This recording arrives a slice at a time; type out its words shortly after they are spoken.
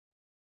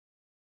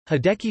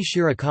Hideki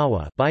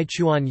Shirakawa,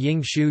 Baichuan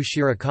Ying-shu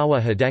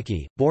Shirakawa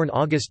Hideki, born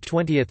August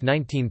 20,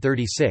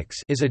 1936,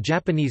 is a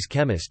Japanese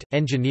chemist,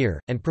 engineer,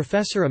 and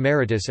professor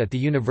emeritus at the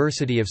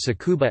University of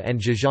Tsukuba and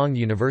Zhejiang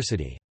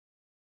University.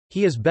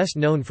 He is best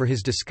known for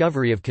his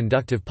discovery of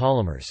conductive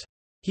polymers.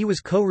 He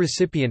was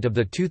co-recipient of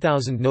the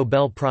 2000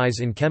 Nobel Prize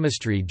in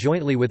Chemistry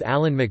jointly with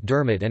Alan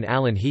McDermott and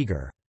Alan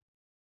Heeger.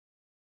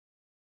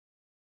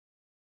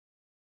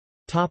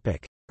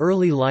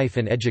 Early life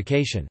and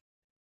education.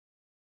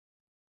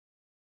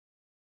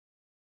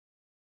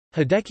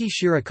 Hideki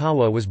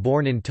Shirakawa was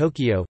born in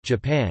Tokyo,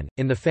 Japan,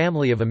 in the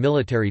family of a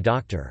military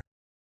doctor.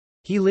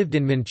 He lived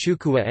in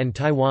Manchukuo and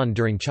Taiwan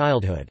during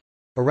childhood.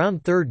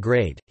 Around third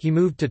grade, he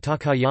moved to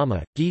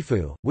Takayama,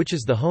 Gifu, which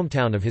is the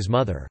hometown of his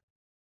mother.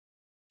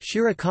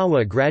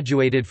 Shirakawa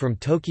graduated from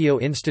Tokyo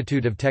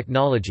Institute of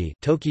Technology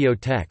Tokyo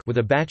Tech with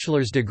a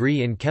bachelor's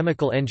degree in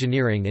chemical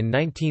engineering in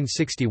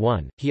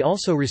 1961. He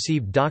also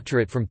received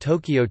doctorate from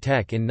Tokyo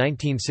Tech in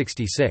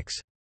 1966.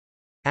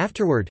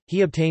 Afterward,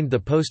 he obtained the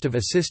post of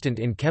assistant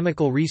in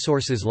Chemical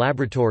Resources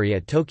Laboratory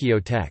at Tokyo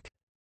Tech.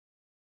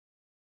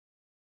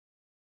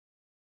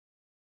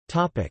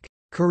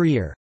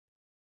 Career.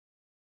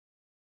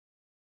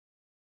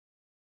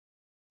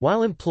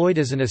 While employed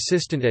as an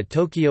assistant at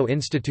Tokyo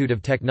Institute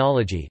of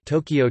Technology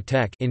Tokyo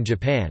Tech in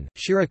Japan,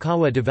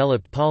 Shirakawa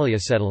developed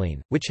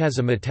polyacetylene, which has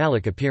a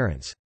metallic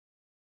appearance.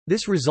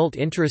 This result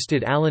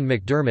interested Alan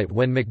McDermott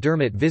when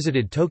McDermott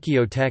visited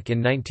Tokyo Tech in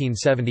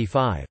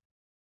 1975.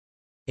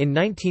 In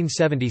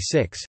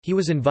 1976, he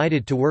was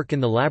invited to work in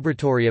the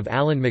laboratory of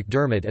Alan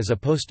McDermott as a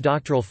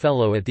postdoctoral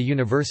fellow at the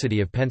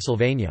University of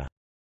Pennsylvania.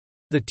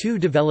 The two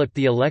developed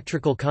the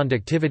electrical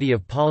conductivity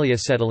of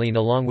polyacetylene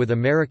along with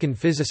American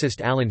physicist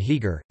Alan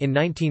Heeger. In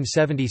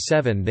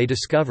 1977, they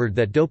discovered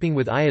that doping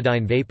with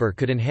iodine vapor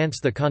could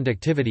enhance the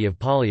conductivity of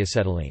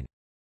polyacetylene.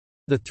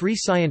 The three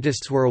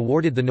scientists were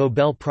awarded the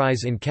Nobel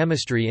Prize in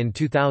Chemistry in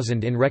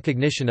 2000 in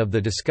recognition of the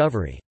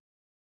discovery.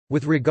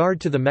 With regard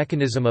to the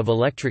mechanism of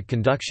electric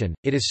conduction,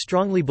 it is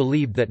strongly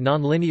believed that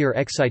nonlinear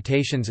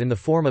excitations in the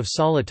form of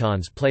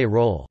solitons play a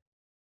role.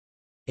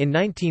 In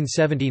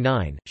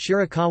 1979,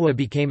 Shirakawa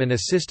became an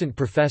assistant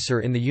professor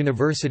in the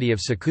University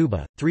of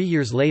Tsukuba. 3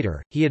 years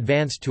later, he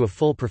advanced to a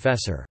full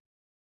professor.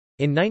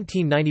 In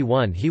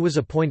 1991 he was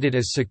appointed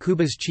as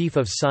Tsukuba's Chief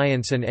of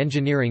Science and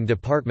Engineering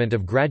Department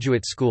of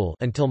Graduate School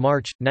until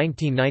March,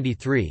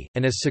 1993,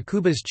 and as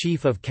Tsukuba's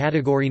Chief of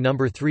Category No.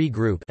 3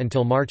 Group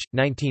until March,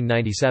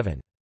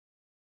 1997.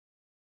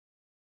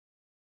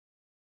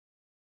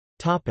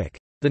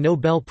 The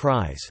Nobel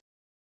Prize.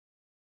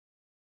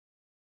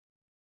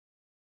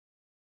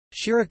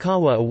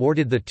 Shirakawa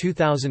awarded the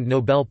 2000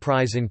 Nobel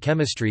Prize in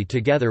Chemistry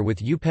together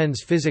with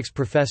UPenn's physics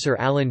professor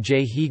Alan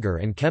J. Heeger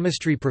and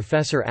chemistry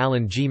professor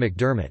Alan G.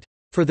 McDermott,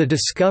 for the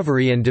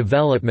discovery and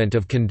development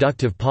of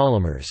conductive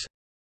polymers.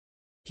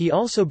 He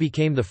also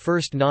became the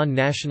first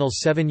non-national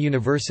 7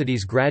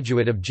 universities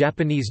graduate of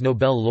Japanese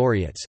Nobel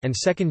laureates, and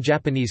second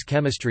Japanese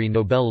chemistry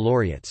Nobel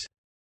laureates.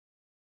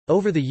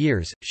 Over the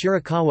years,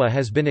 Shirakawa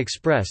has been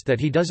expressed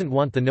that he doesn't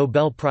want the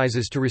Nobel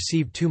Prizes to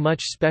receive too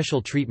much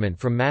special treatment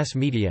from mass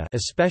media,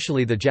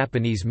 especially the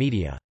Japanese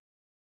media.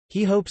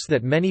 He hopes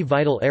that many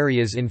vital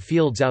areas in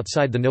fields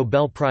outside the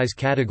Nobel Prize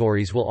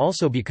categories will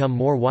also become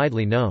more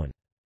widely known.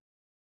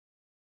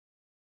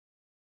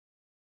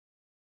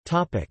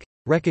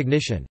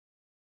 Recognition.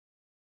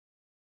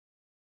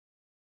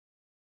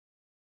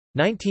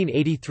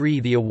 1983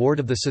 – The Award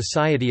of the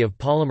Society of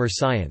Polymer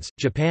Science,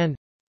 Japan.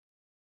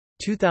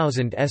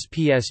 2000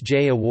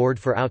 SPSJ Award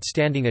for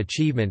Outstanding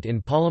Achievement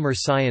in Polymer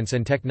Science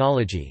and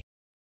Technology.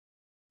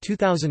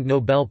 2000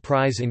 Nobel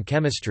Prize in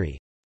Chemistry.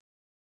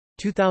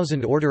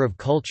 2000 Order of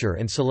Culture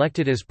and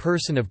selected as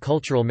Person of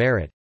Cultural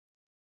Merit.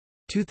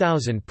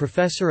 2000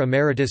 Professor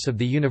Emeritus of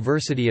the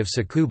University of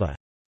Tsukuba.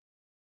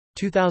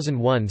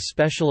 2001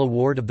 Special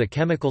Award of the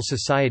Chemical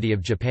Society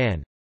of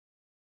Japan.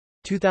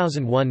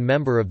 2001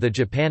 Member of the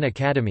Japan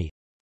Academy.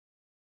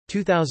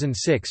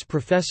 2006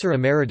 Professor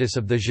Emeritus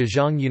of the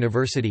Zhejiang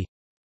University.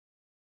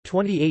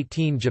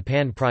 2018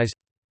 Japan Prize.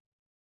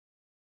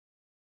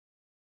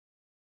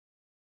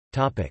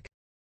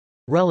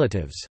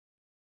 Relatives.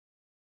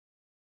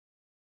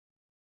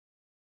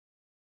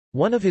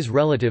 One of his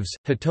relatives,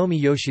 Hitomi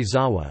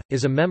Yoshizawa,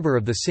 is a member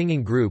of the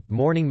singing group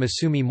Morning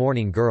Musume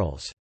Morning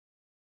Girls.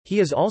 He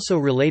is also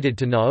related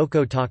to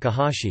Naoko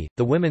Takahashi,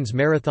 the women's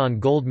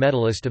marathon gold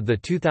medalist of the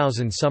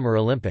 2000 Summer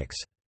Olympics.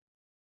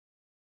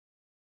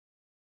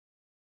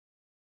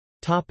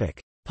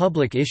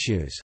 Public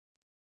issues.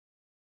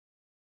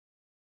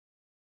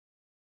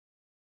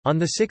 On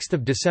 6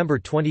 December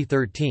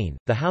 2013,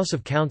 the House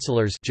of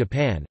Councillors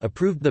Japan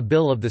approved the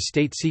Bill of the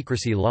State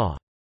Secrecy Law.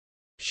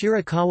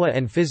 Shirakawa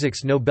and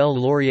physics Nobel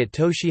laureate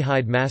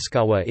Toshihide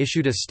Masukawa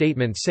issued a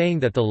statement saying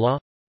that the law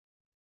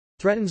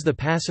threatens the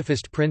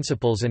pacifist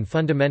principles and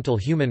fundamental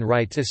human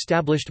rights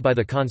established by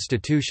the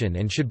Constitution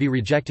and should be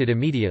rejected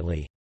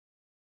immediately.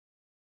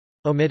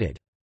 Omitted.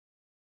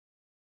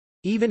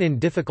 Even in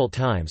difficult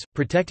times,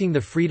 protecting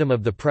the freedom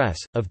of the press,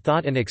 of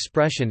thought and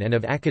expression and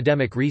of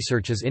academic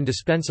research is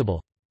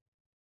indispensable.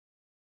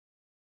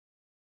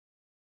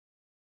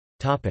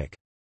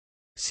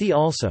 See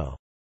also: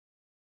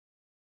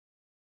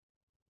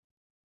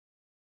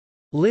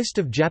 List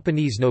of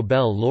Japanese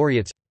Nobel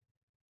laureates.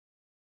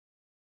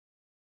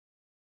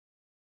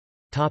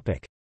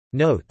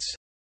 Notes.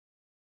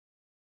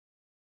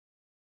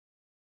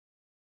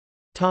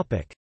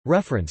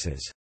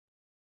 References.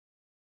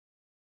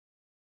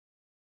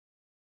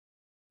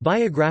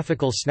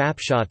 Biographical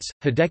snapshots,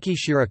 Hideki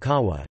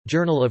Shirakawa,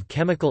 Journal of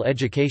Chemical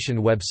Education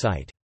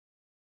website.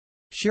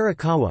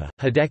 Shirakawa,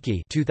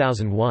 Hideki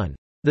 2001.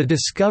 The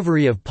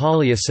Discovery of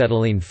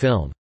Polyacetylene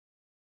Film.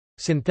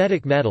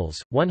 Synthetic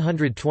Metals,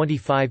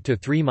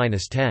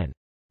 125-3-10.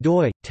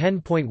 doi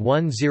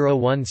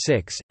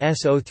 10.1016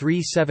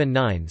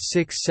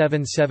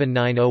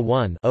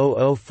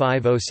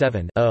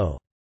 S0379677901-00507-0.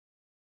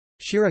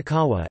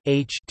 Shirakawa,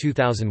 H.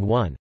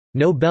 2001.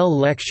 Nobel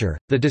Lecture,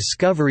 The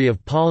Discovery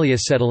of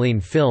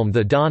Polyacetylene Film,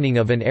 The Dawning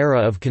of an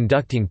Era of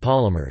Conducting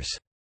Polymers.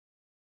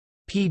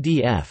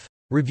 PDF.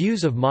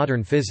 Reviews of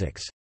Modern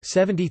Physics.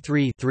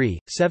 73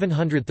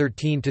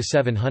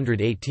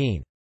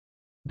 713–718.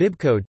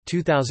 Bibcode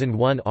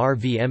 2001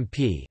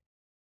 RVMP.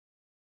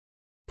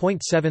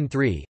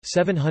 .73,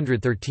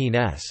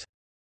 713s.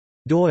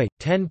 doi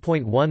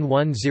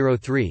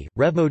 10.1103,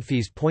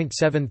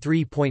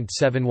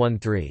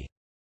 RevModFees.73.713.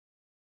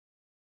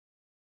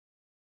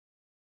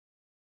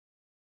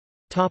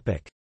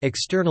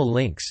 External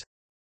links.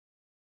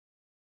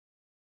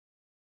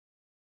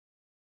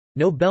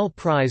 Nobel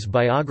Prize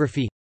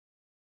biography.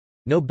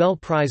 Nobel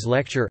Prize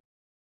lecture.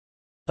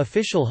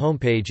 Official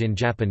homepage in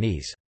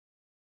Japanese.